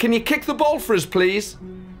Minister, can you kick the ball for us, please?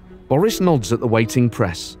 Boris nods at the waiting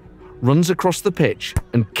press, runs across the pitch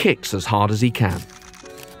and kicks as hard as he can.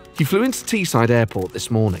 He flew into Teesside Airport this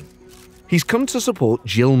morning. He's come to support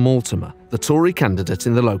Jill Mortimer, the Tory candidate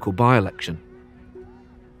in the local by-election.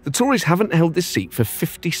 The Tories haven't held this seat for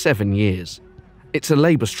 57 years. It's a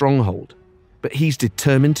Labour stronghold, but he's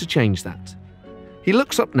determined to change that. He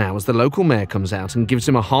looks up now as the local mayor comes out and gives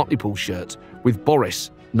him a Hartlepool shirt with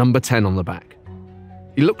Boris, number 10 on the back.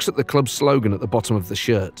 He looks at the club's slogan at the bottom of the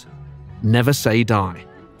shirt, "Never say die."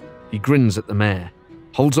 He grins at the mayor,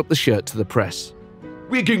 holds up the shirt to the press.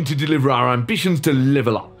 We're going to deliver our ambitions to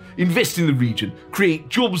level up, invest in the region, create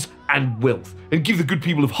jobs and wealth, and give the good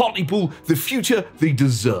people of Hartlepool the future they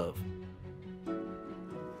deserve.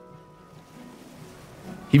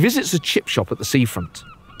 He visits a chip shop at the seafront,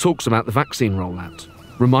 talks about the vaccine rollout,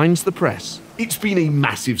 reminds the press. It's been a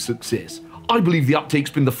massive success. I believe the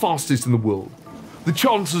uptake's been the fastest in the world. The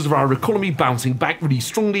chances of our economy bouncing back really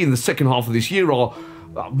strongly in the second half of this year are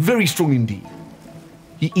very strong indeed.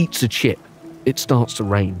 He eats a chip. It starts to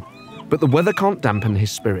rain, but the weather can't dampen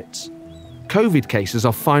his spirits. COVID cases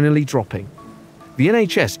are finally dropping. The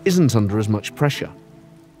NHS isn't under as much pressure.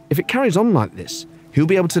 If it carries on like this, he'll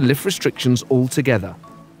be able to lift restrictions altogether.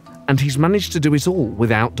 And he's managed to do it all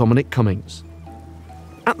without Dominic Cummings.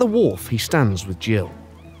 At the wharf, he stands with Jill,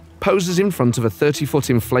 poses in front of a 30-foot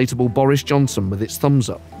inflatable Boris Johnson with its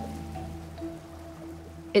thumbs up.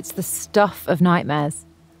 It's the stuff of nightmares.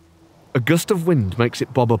 A gust of wind makes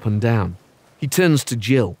it bob up and down. He turns to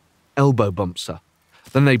Jill, elbow bumps her.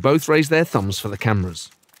 Then they both raise their thumbs for the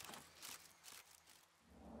cameras.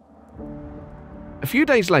 A few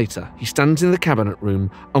days later, he stands in the cabinet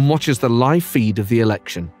room and watches the live feed of the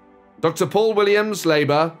election. Dr. Paul Williams,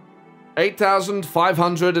 Labour,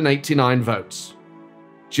 8,589 votes.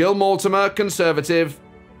 Jill Mortimer, Conservative,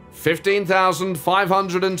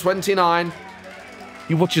 15,529.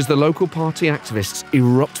 He watches the local party activists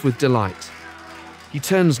erupt with delight. He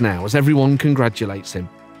turns now as everyone congratulates him.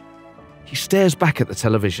 He stares back at the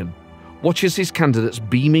television, watches his candidate's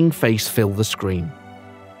beaming face fill the screen.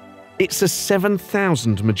 It's a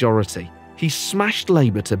 7,000 majority. He's smashed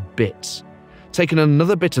Labour to bits, taken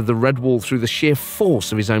another bit of the red wall through the sheer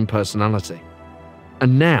force of his own personality.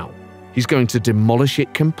 And now, he's going to demolish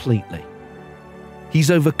it completely. He's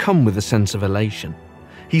overcome with a sense of elation.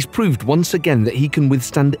 He's proved once again that he can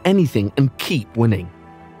withstand anything and keep winning.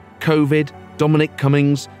 COVID, Dominic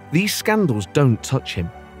Cummings, these scandals don't touch him.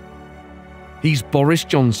 He's Boris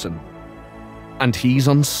Johnson, and he's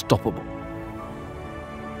unstoppable.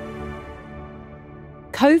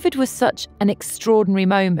 COVID was such an extraordinary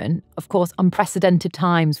moment. Of course, unprecedented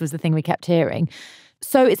times was the thing we kept hearing.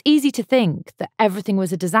 So it's easy to think that everything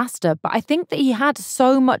was a disaster, but I think that he had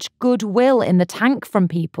so much goodwill in the tank from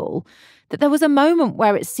people that there was a moment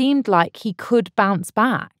where it seemed like he could bounce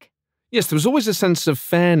back. Yes, there was always a sense of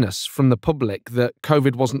fairness from the public that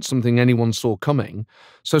COVID wasn't something anyone saw coming,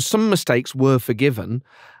 so some mistakes were forgiven,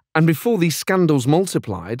 and before these scandals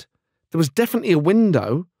multiplied, there was definitely a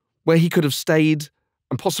window where he could have stayed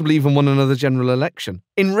and possibly even won another general election.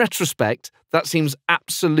 In retrospect, that seems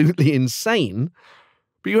absolutely insane,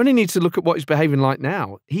 but you only need to look at what he's behaving like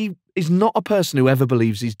now. He is not a person who ever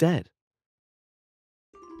believes he's dead.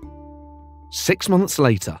 6 months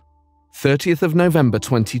later, 30th of November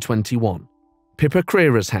 2021, Pippa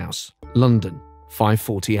Creerer's house, London,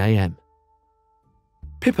 5:40 a.m.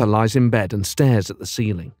 Pippa lies in bed and stares at the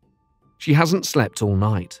ceiling. She hasn't slept all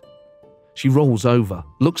night. She rolls over,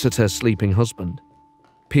 looks at her sleeping husband,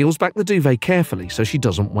 peels back the duvet carefully so she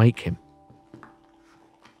doesn't wake him.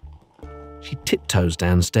 She tiptoes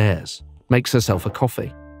downstairs, makes herself a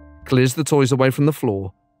coffee, clears the toys away from the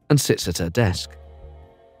floor, and sits at her desk.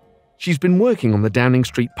 She's been working on the Downing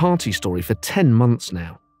Street party story for 10 months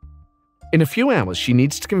now. In a few hours, she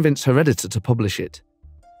needs to convince her editor to publish it.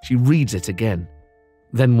 She reads it again,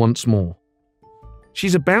 then once more.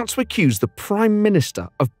 She's about to accuse the Prime Minister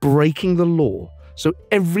of breaking the law, so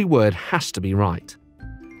every word has to be right.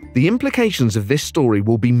 The implications of this story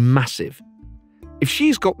will be massive. If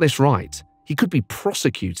she's got this right, he could be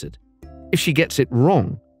prosecuted. If she gets it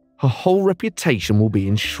wrong, her whole reputation will be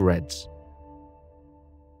in shreds.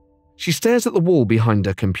 She stares at the wall behind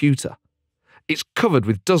her computer. It's covered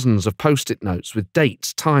with dozens of post-it notes with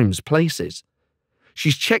dates, times, places.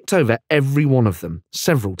 She's checked over every one of them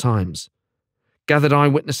several times, gathered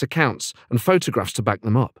eyewitness accounts and photographs to back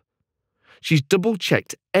them up. She's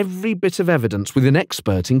double-checked every bit of evidence with an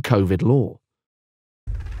expert in COVID law.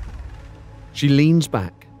 She leans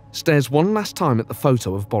back, stares one last time at the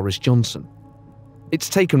photo of Boris Johnson. It's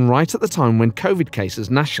taken right at the time when COVID cases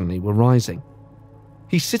nationally were rising.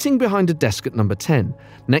 He's sitting behind a desk at number 10,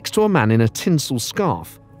 next to a man in a tinsel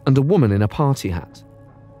scarf and a woman in a party hat.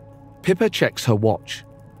 Pippa checks her watch,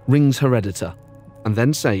 rings her editor, and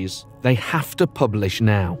then says they have to publish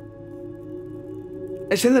now.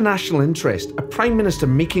 It's in the national interest, a Prime Minister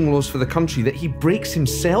making laws for the country that he breaks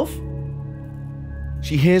himself?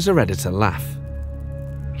 She hears her editor laugh.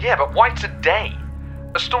 Yeah, but why today?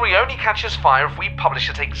 A story only catches fire if we publish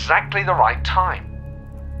at exactly the right time.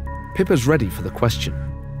 Pippa's ready for the question.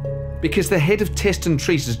 Because the head of Taste and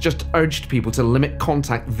Treat has just urged people to limit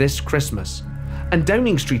contact this Christmas. And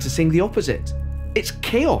Downing Street is saying the opposite. It's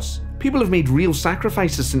chaos. People have made real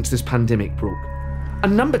sacrifices since this pandemic broke.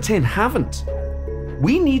 And number 10 haven't.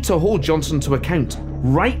 We need to hold Johnson to account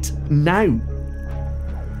right now.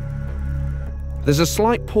 There's a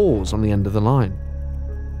slight pause on the end of the line.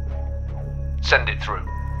 Send it through.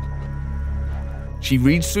 She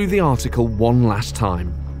reads through the article one last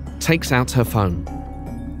time, takes out her phone.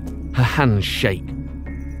 Her hands shake.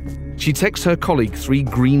 She texts her colleague 3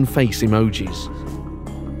 green face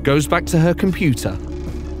emojis, goes back to her computer,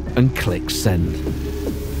 and clicks send.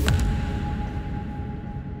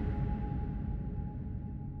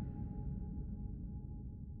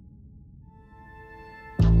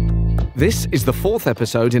 This is the 4th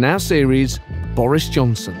episode in our series, Boris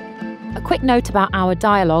Johnson. A quick note about our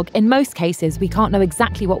dialogue. In most cases, we can't know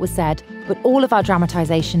exactly what was said, but all of our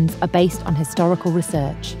dramatisations are based on historical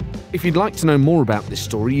research. If you'd like to know more about this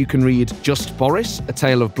story, you can read Just Boris, A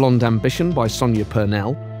Tale of Blonde Ambition by Sonia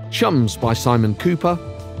Purnell, Chums by Simon Cooper,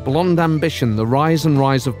 Blonde Ambition, The Rise and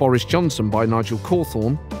Rise of Boris Johnson by Nigel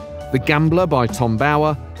Cawthorne, The Gambler by Tom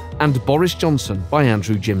Bower, and Boris Johnson by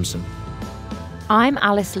Andrew Jimson. I'm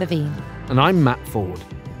Alice Levine. And I'm Matt Ford.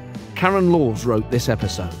 Karen Laws wrote this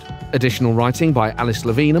episode. Additional writing by Alice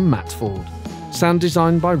Levine and Matt Ford. Sound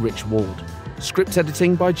design by Rich Ward. Script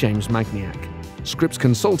editing by James Magniak. Scripts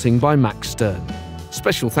consulting by Max Stern.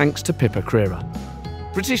 Special thanks to Pippa Creerer.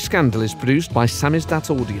 British Scandal is produced by Samizdat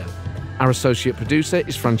Audio. Our associate producer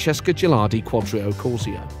is Francesca Gilardi Quadrio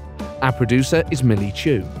Corsio. Our producer is Millie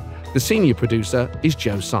Chu. The senior producer is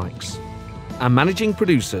Joe Sykes. Our managing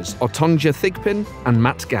producers are Tonja Thigpen and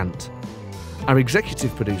Matt Gant. Our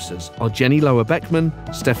executive producers are Jenny Lower-Beckman,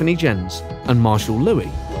 Stephanie Jens, and Marshall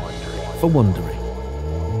Louis for Wondery.